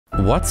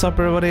What's up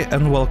everybody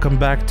and welcome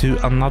back to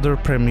another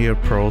Premiere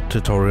Pro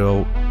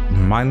tutorial.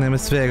 My name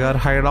is Vegard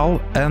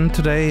Heyerdahl and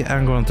today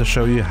I'm going to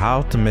show you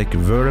how to make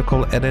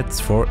vertical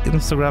edits for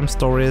Instagram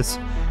stories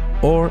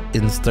or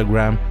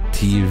Instagram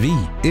TV.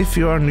 If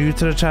you are new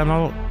to the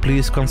channel,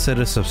 please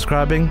consider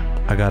subscribing.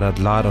 I got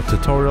a lot of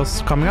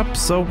tutorials coming up,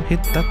 so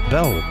hit that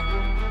bell.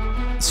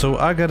 So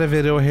I got a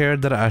video here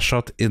that I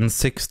shot in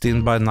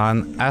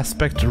 16:9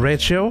 aspect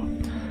ratio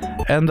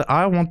and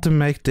I want to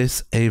make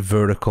this a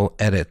vertical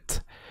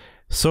edit.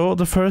 So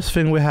the first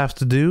thing we have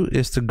to do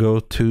is to go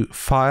to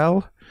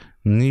File,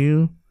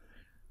 New,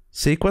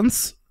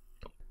 Sequence,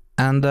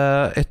 and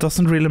it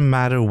doesn't really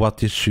matter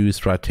what you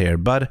choose right here,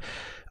 but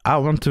I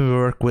want to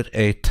work with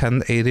a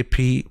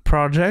 1080p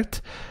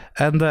project,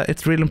 and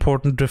it's really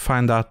important to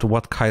find out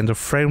what kind of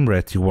frame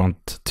rate you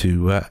want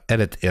to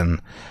edit in.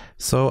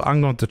 So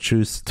I'm going to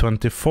choose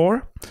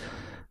 24.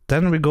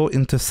 Then we go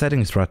into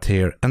settings right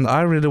here, and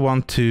I really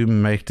want to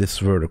make this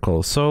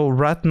vertical. So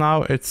right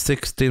now it's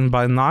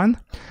 16:9.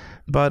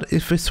 But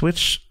if we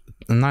switch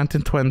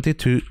 1920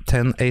 to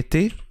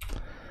 1080,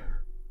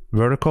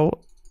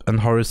 vertical and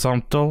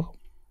horizontal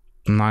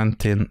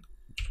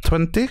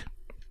 1920,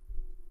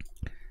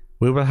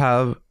 we will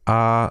have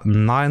a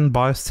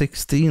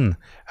 9:16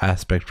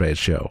 aspect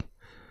ratio.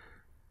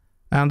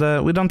 And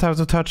we don't have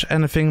to touch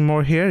anything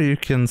more here. You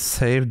can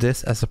save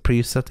this as a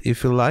preset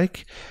if you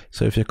like.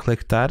 So if you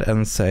click that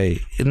and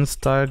say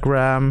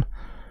Instagram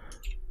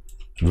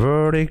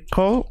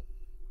vertical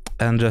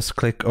and just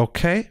click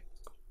OK,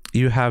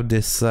 you have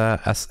this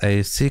as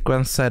a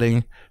sequence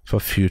setting for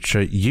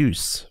future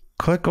use.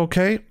 Click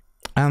OK,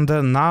 and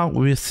now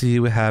we see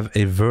we have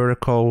a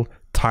vertical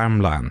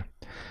timeline.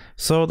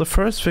 So the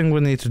first thing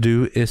we need to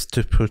do is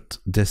to put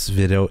this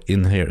video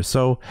in here.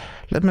 So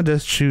let me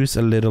just choose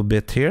a little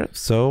bit here.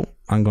 So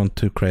I'm going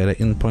to create an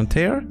endpoint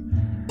here,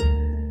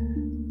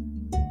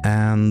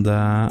 and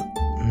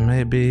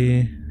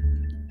maybe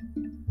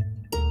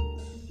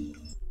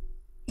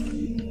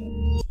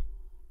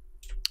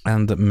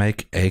and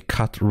make a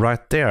cut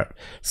right there.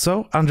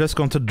 So I'm just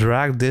going to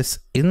drag this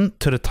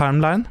into the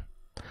timeline,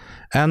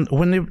 and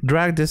when you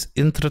drag this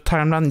into the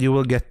timeline you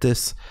will get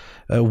this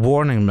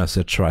warning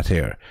message right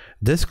here.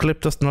 This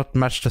clip does not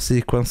match the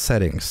sequence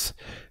settings,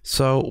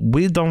 so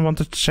we don't want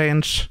to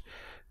change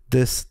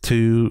this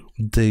to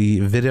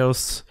the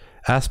video's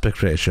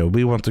aspect ratio.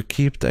 We want to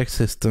keep the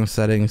existing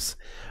settings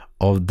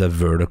of the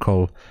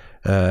vertical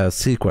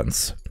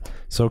sequence.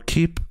 So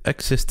keep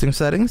existing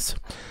settings.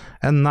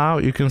 And now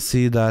you can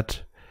see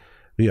that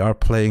we are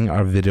playing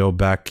our video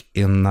back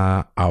in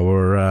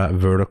our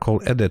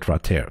vertical edit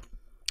right here.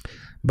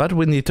 But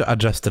we need to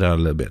adjust it a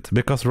little bit,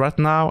 because right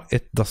now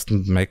it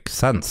doesn't make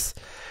sense.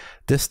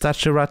 This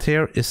statue right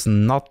here is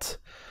not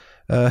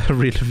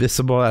really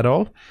visible at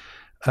all.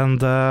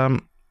 And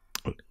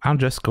I'm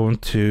just going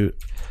to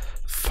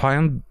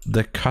find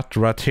the cut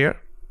right here,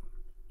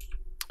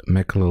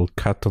 make a little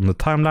cut on the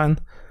timeline.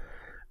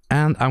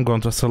 And I'm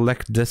going to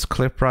select this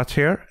clip right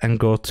here and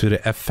go to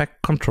the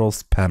Effect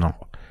Controls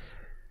panel.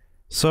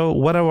 So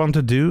what I want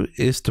to do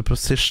is to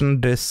position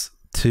this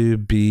to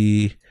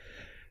be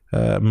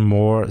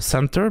more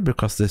center,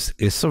 because this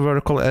is a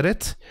vertical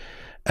edit.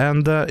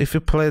 And if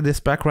you play this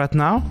back right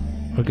now,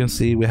 we can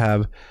see we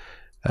have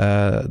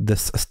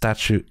this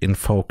statue in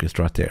focus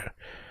right there.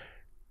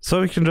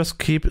 So you can just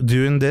keep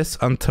doing this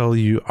until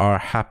you are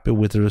happy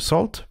with the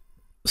result.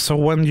 So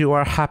when you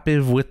are happy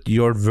with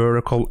your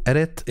vertical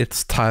edit,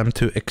 it's time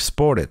to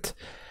export it.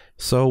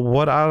 So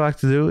what I like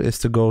to do is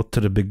to go to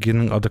the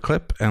beginning of the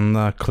clip and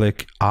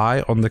click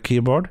I on the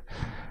keyboard,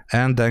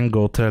 and then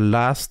go to the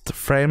last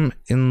frame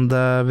in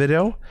the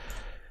video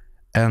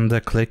and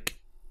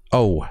click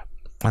O.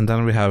 And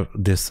then we have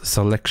this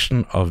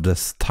selection of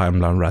this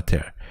timeline right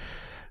here.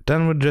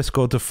 Then we just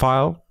go to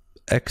File,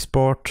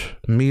 Export,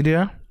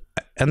 Media.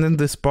 And in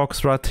this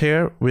box right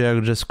here, we are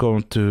just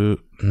going to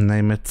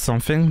name it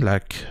something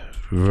like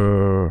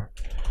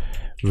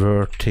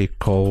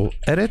vertical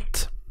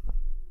edit,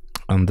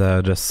 and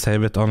just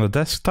save it on the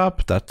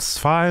desktop. That's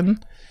fine.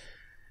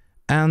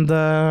 And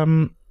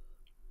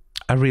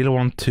I really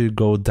want to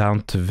go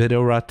down to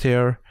video right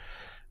here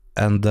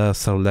and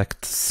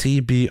select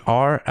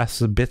CBR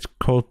as a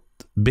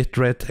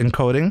bitrate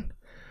encoding,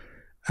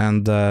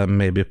 and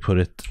maybe put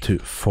it to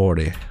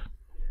 40.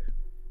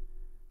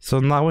 So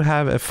now we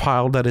have a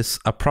file that is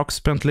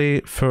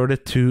approximately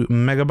 32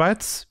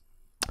 megabytes,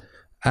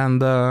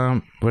 and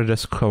we're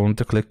just going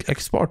to click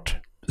export.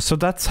 So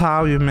that's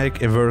how you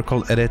make a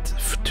vertical edit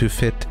to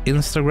fit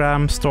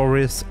Instagram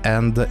stories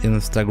and the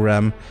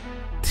Instagram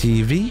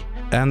TV.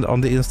 And on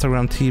the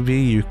Instagram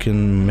TV you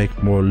can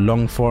make more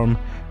long form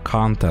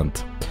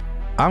content.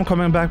 I'm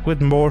coming back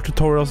with more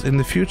tutorials in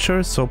the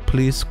future, so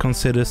please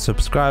consider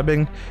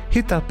subscribing,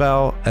 hit that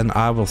bell, and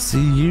I will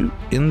see you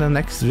in the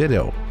next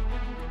video.